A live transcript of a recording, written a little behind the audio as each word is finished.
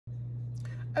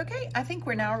Okay, I think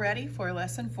we're now ready for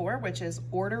lesson 4, which is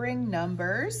ordering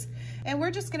numbers. And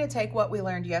we're just going to take what we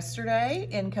learned yesterday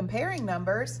in comparing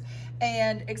numbers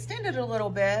and extend it a little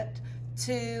bit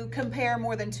to compare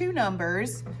more than 2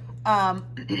 numbers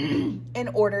in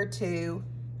order to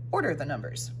order the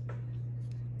numbers.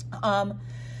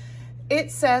 It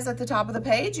says at the top of the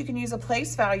page, you can use a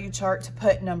place value chart to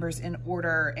put numbers in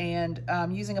order. And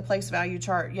using a place value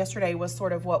chart yesterday was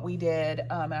sort of what we did.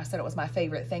 And I said it was my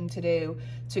favorite thing to do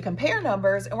to compare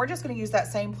numbers. And we're just going to use that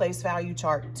same place value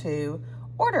chart to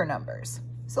order numbers.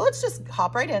 So let's just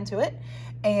hop right into it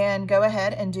and go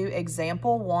ahead and do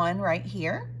example 1 right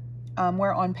here.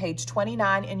 We're on page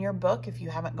 29 in your book if you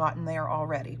haven't gotten there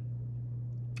already.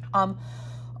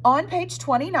 On page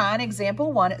 29,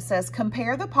 example 1, it says,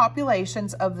 compare the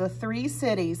populations of the 3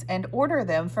 cities and order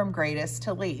them from greatest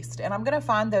to least. And I'm going to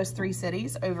find those 3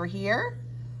 cities over here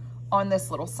on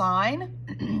this little sign.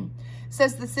 It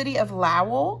says the city of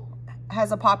Lowell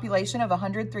has a population of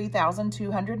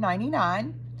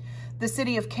 103,299. The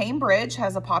city of Cambridge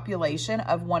has a population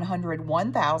of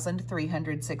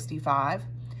 101,365.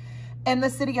 And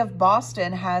the city of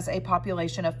Boston has a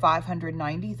population of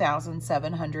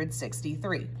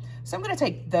 590,763. So I'm going to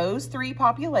take those 3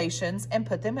 populations and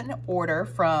put them in order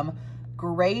from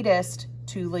greatest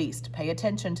to least. Pay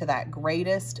attention to that,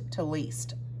 greatest to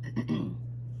least.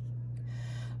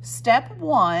 Step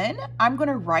 1, I'm going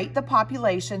to write the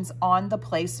populations on the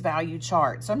place value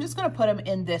chart. So I'm just going to put them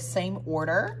in this same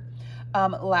order.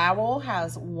 Lowell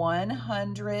has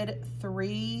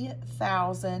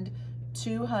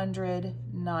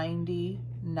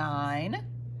 103,299.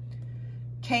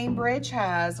 Cambridge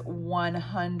has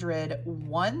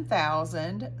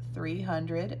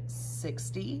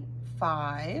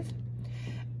 101,365.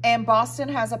 And Boston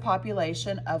has a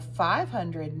population of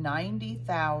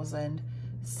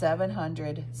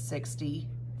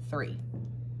 590,763.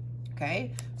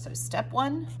 Okay, so step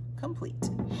 1 complete.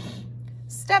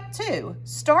 Step 2,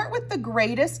 start with the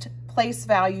greatest place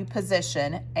value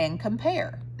position and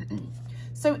compare.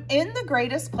 So in the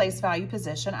greatest place value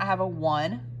position, I have a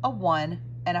 1,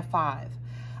 and a 5.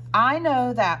 I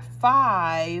know that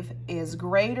 5 is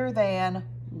greater than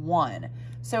 1.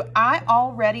 So I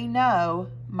already know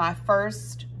my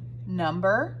first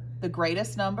number, the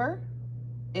greatest number,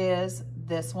 is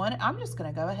this one. I'm just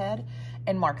going to go ahead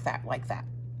and mark that like that.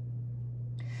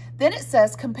 Then it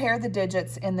says compare the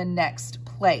digits in the next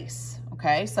place.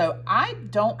 Okay, so I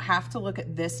don't have to look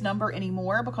at this number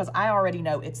anymore because I already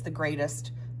know it's the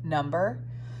greatest number.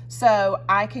 So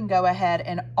I can go ahead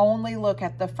and only look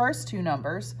at the first 2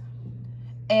 numbers.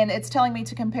 And it's telling me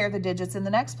to compare the digits in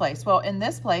the next place. Well, in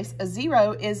this place, a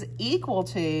 0 is equal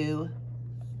to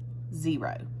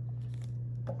 0.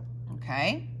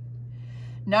 Okay.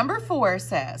 Number 4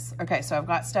 says, okay, so I've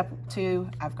got step 2,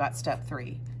 I've got step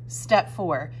 3. Step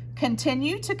 4,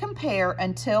 continue to compare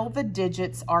until the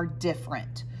digits are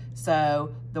different.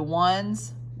 So the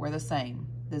 1s were the same.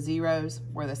 The 0s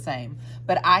were the same.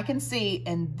 But I can see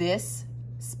in this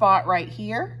spot right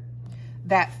here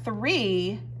that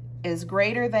 3 is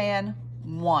greater than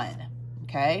 1.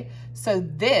 Okay, so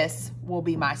this will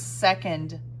be my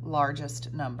second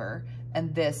largest number,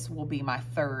 and this will be my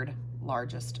third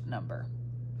largest number.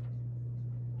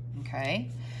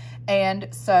 Okay, and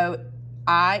so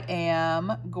I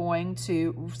am going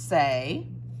to say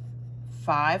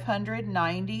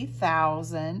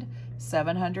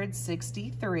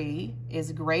 590,763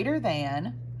 is greater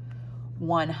than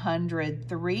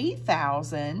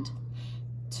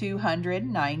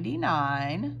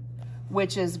 103,299,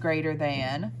 which is greater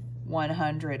than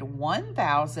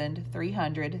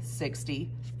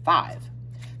 101,365.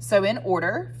 So in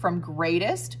order from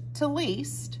greatest to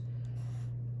least,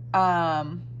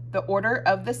 the order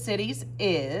of the cities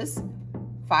is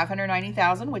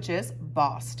 590,000, which is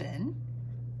Boston.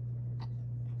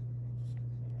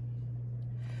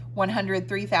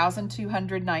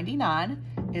 103,299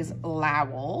 is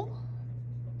Lowell.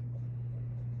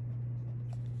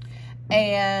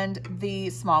 And the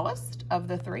smallest of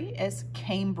the 3 is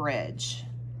Cambridge.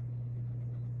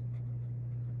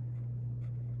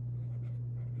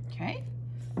 Okay.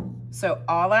 So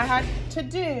all I had to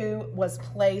do was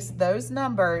place those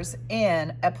numbers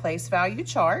in a place value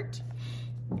chart.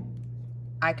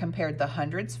 I compared the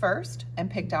hundreds first and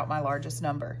picked out my largest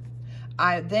number.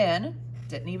 I then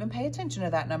didn't even pay attention to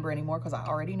that number anymore because I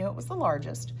already knew it was the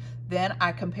largest. Then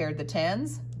I compared the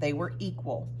tens, they were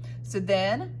equal. So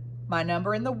then my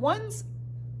number in the ones,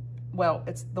 well,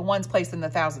 it's the ones placed in the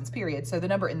thousands period. So the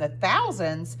number in the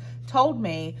thousands told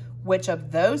me which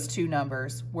of those 2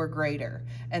 numbers were greater.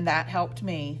 And that helped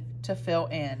me to fill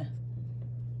in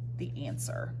the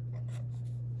answer.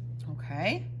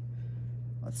 Okay,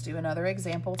 let's do another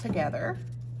example together.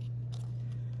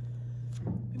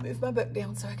 Let me move my book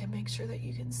down so I can make sure that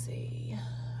you can see.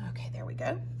 Okay, there we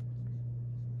go.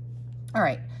 All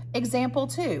right, example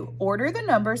 2. Order the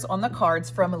numbers on the cards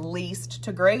from least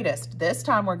to greatest. This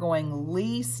time we're going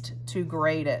least to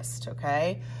greatest,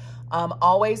 okay?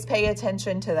 Always pay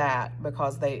attention to that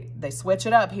because they switch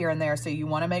it up here and there, so you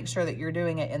want to make sure that you're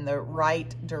doing it in the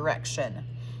right direction.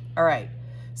 All right,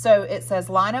 so it says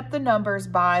line up the numbers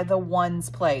by the ones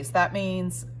place. That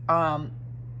means,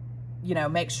 you know,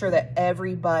 make sure that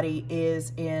everybody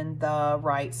is in the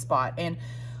right spot. And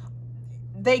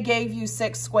they gave you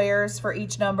 6 squares for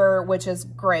each number, which is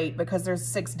great because there's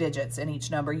 6 digits in each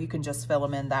number. You can just fill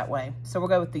them in that way. So we'll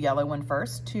go with the yellow one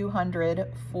first.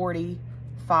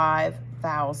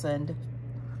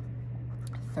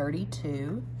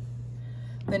 245,032.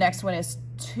 The next one is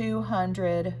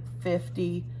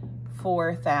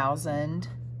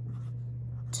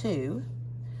 254,002.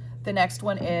 The next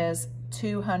one is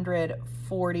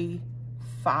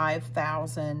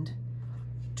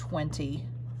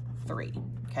 245,023.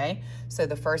 Okay, so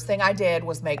the first thing I did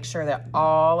was make sure that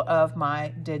all of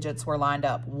my digits were lined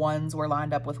up. Ones were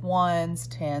lined up with ones,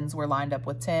 tens were lined up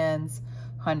with tens,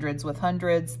 hundreds with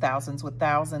hundreds, thousands with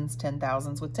thousands,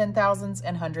 10,000s with 10,000s,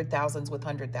 and 100,000s with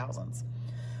 100,000s.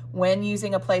 When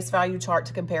using a place value chart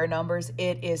to compare numbers,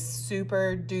 it is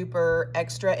super duper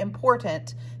extra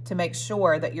important to make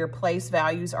sure that your place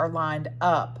values are lined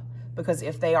up, because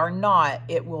if they are not,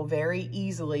 it will very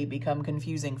easily become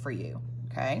confusing for you,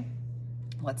 okay?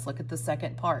 Let's look at the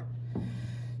second part.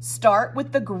 Start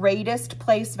with the greatest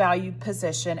place value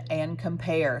position and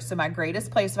compare. So my greatest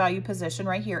place value position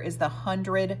right here is the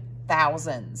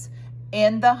 100,000s.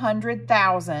 In the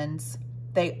 100,000s,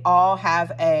 they all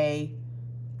have a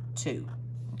 2,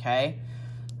 okay?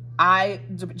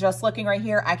 Just looking right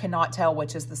here, I cannot tell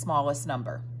which is the smallest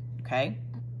number, okay?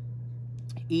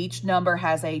 Each number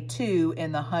has a 2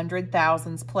 in the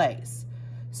 100,000s place.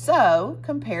 So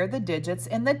compare the digits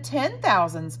in the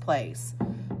 10,000s place.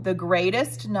 The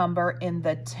greatest number in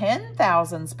the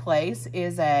 10,000s place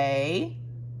is a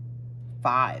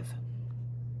 5.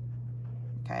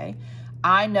 Okay,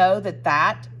 I know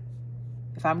that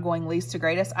if I'm going least to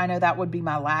greatest, I know that would be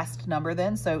my last number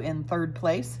then. So in third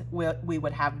place, we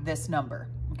would have this number,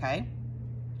 okay?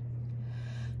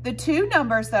 The 2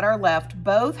 numbers that are left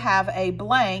both have a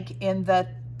blank in the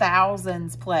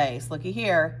thousands place. Looky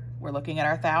here. We're looking at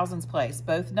our thousands place.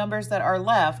 Both numbers that are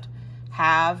left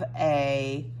have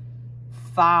a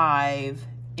 5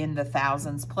 in the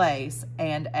thousands place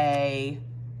and a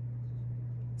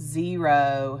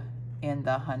 0 in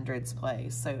the hundreds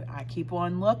place. So I keep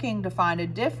on looking to find a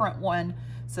different one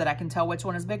so that I can tell which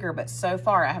one is bigger, but so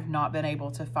far I have not been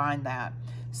able to find that.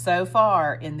 So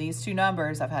far in these 2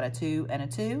 numbers, I've had a 2 and a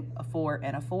 2, a 4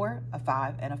 and a 4, a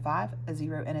 5 and a 5, a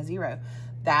 0 and a 0.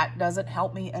 That doesn't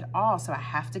help me at all, so I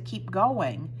have to keep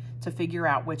going to figure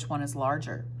out which one is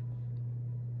larger.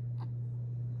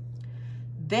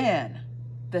 Then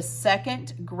the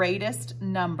second greatest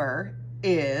number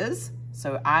is,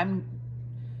 so I'm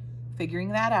figuring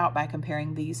that out by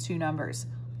comparing these 2 numbers.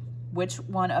 Which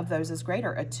one of those is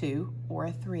greater, a 2 or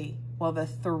a 3? Well, the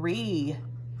 3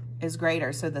 is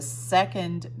greater, so the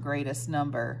second greatest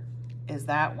number is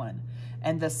that one.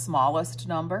 And the smallest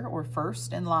number, or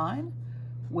first in line,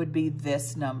 would be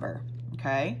this number,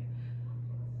 okay?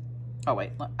 Oh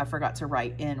wait, I forgot to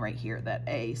write in right here that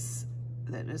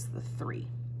that is the 3,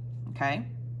 okay?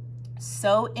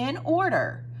 So in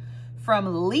order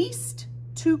from least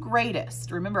to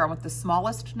greatest, remember I want the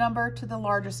smallest number to the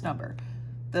largest number.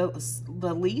 The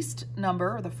least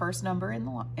number, or the first number in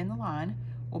the line,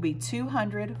 will be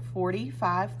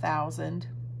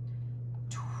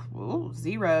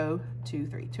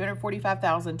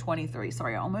 245,023.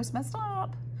 Sorry, I almost messed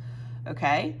up.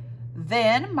 Okay,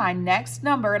 then my next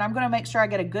number, and I'm going to make sure I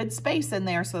get a good space in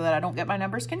there so that I don't get my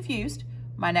numbers confused.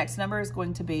 My next number is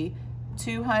going to be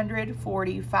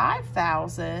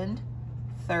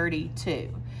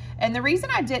 245,032. And the reason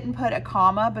I didn't put a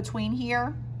comma between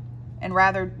here and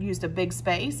rather used a big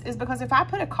space is because if I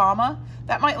put a comma,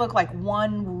 that might look like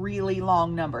one really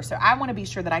long number. So I want to be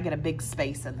sure that I get a big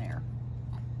space in there.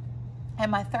 And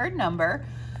my third number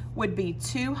would be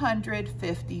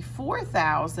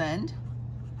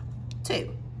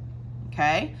 254,002.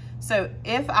 Okay, so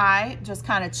if I just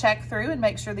kind of check through and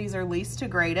make sure these are least to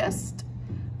greatest,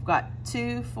 I've got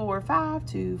 245,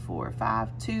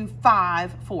 245,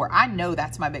 254. I know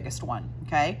that's my biggest one,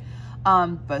 okay?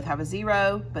 Both have a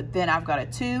 0, but then I've got a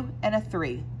 2 and a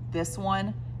 3. This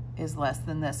one is less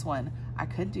than this one. I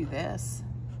could do this.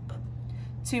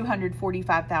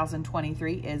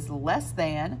 245,023 is less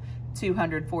than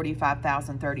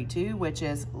 245,032, which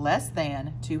is less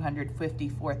than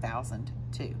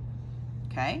 254,002,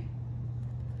 okay?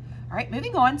 All right,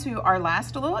 moving on to our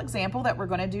last little example that we're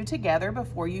gonna do together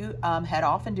before you head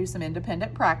off and do some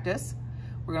independent practice.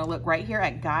 We're gonna look right here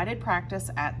at guided practice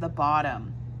at the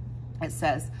bottom. It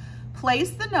says,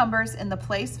 place the numbers in the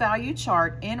place value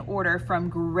chart in order from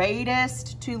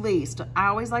greatest to least. I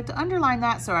always like to underline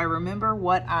that so I remember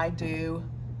what I do,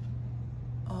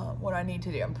 what I need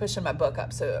to do. I'm pushing my book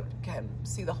up so I can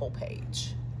see the whole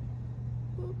page.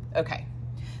 Okay,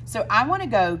 so I wanna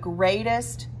go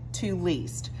greatest to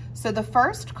least. So the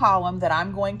first column that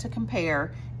I'm going to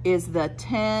compare is the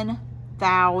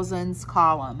 10,000s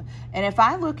column. And if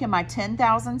I look in my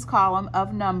 10,000s column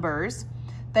of numbers,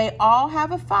 they all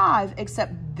have a 5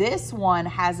 except this one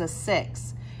has a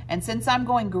 6. And since I'm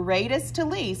going greatest to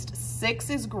least, 6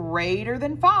 is greater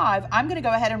than 5, I'm gonna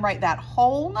go ahead and write that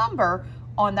whole number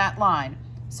on that line.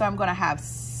 So I'm gonna have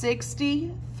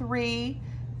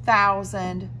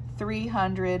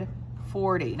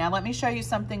 63,340. Now let me show you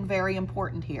something very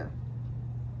important here.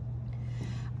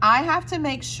 I have to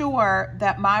make sure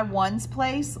that my ones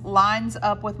place lines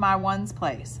up with my ones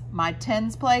place. My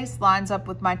tens place lines up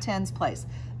with my tens place.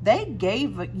 They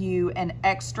gave you an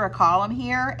extra column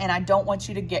here, and I don't want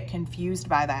you to get confused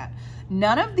by that.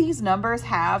 None of these numbers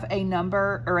have a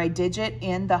number or a digit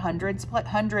in the hundred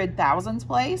thousands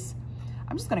place.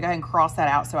 I'm just gonna go ahead and cross that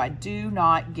out so I do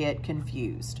not get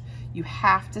confused. You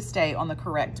have to stay on the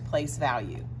correct place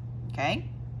value,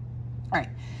 okay? All right,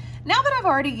 now that I've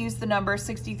already used the number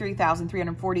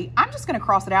 63,340, I'm just gonna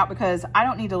cross it out because I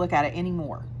don't need to look at it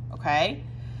anymore, okay?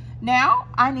 Now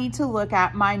I need to look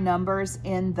at my numbers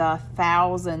in the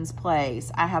thousands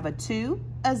place. I have a 2,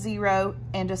 a 0,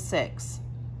 and a 6.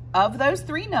 Of those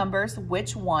three numbers,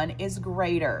 which one is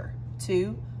greater?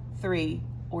 2, 3,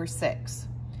 or 6?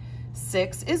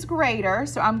 6 is greater,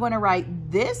 so I'm going to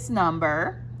write this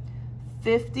number,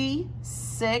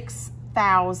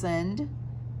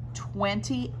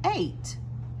 56,028,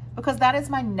 because that is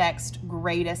my next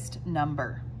greatest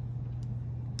number.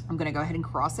 I'm gonna go ahead and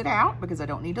cross it out because I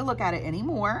don't need to look at it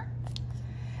anymore.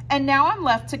 And now I'm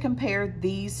left to compare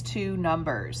these two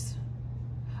numbers.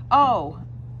 Oh,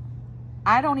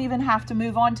 I don't even have to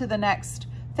move on to the next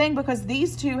thing because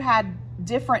these two had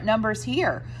different numbers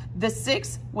here. The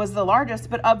 6 was the largest,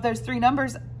 but of those three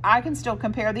numbers, I can still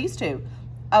compare these two.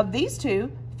 Of these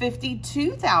two,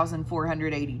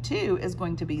 52,482 is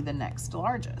going to be the next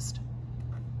largest.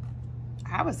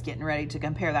 I was getting ready to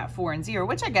compare that 4 and 0,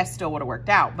 which I guess still would have worked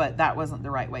out, but that wasn't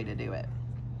the right way to do it.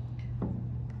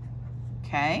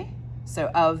 Okay,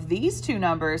 so of these two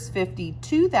numbers,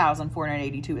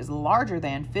 52,482 is larger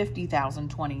than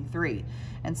 50,023.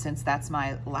 And since that's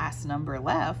my last number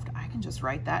left, I can just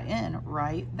write that in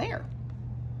right there.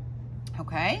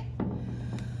 Okay,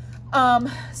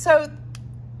 so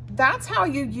that's how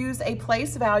you use a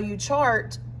place value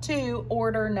chart to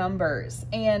order numbers.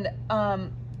 And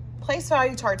place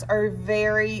value charts are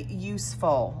very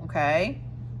useful, okay?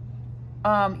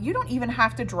 You don't even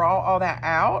have to draw all that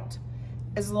out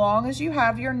as long as you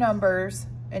have your numbers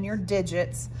and your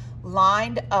digits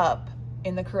lined up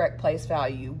in the correct place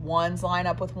value. Ones line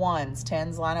up with ones,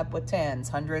 tens line up with tens,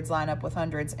 hundreds line up with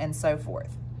hundreds, and so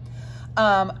forth.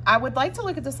 I would like to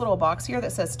look at this little box here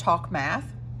that says Talk Math.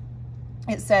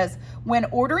 It says, when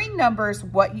ordering numbers,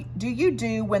 what do you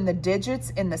do when the digits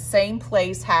in the same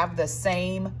place have the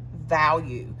same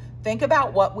value? Think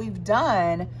about what we've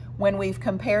done when we've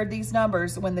compared these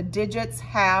numbers when the digits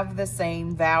have the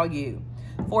same value.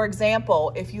 For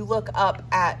example, if you look up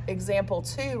at example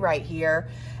 2 right here,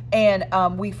 and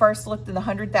we first looked in the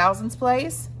hundred thousands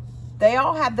place, they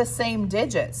all have the same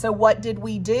digit. So what did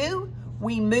we do?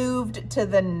 We moved to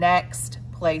the next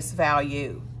place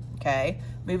value, okay?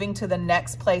 Moving to the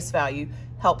next place value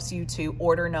helps you to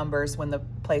order numbers when the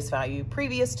place value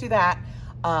previous to that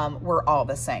were all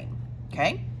the same,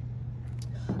 okay?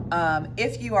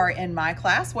 If you are in my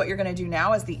class, what you're gonna do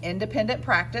now is the independent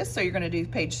practice. So you're gonna do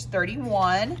page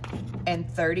 31 and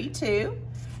 32.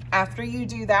 After you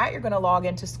do that, you're gonna log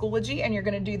into Schoology and you're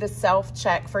gonna do the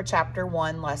self-check for chapter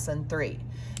 1, lesson 3.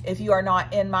 If you are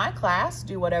not in my class,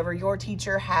 do whatever your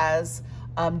teacher has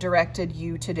directed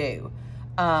you to do.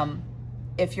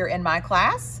 If you're in my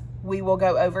class, we will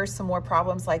go over some more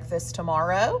problems like this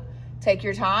tomorrow. Take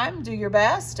your time, do your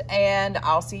best, and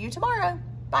I'll see you tomorrow.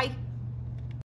 Bye.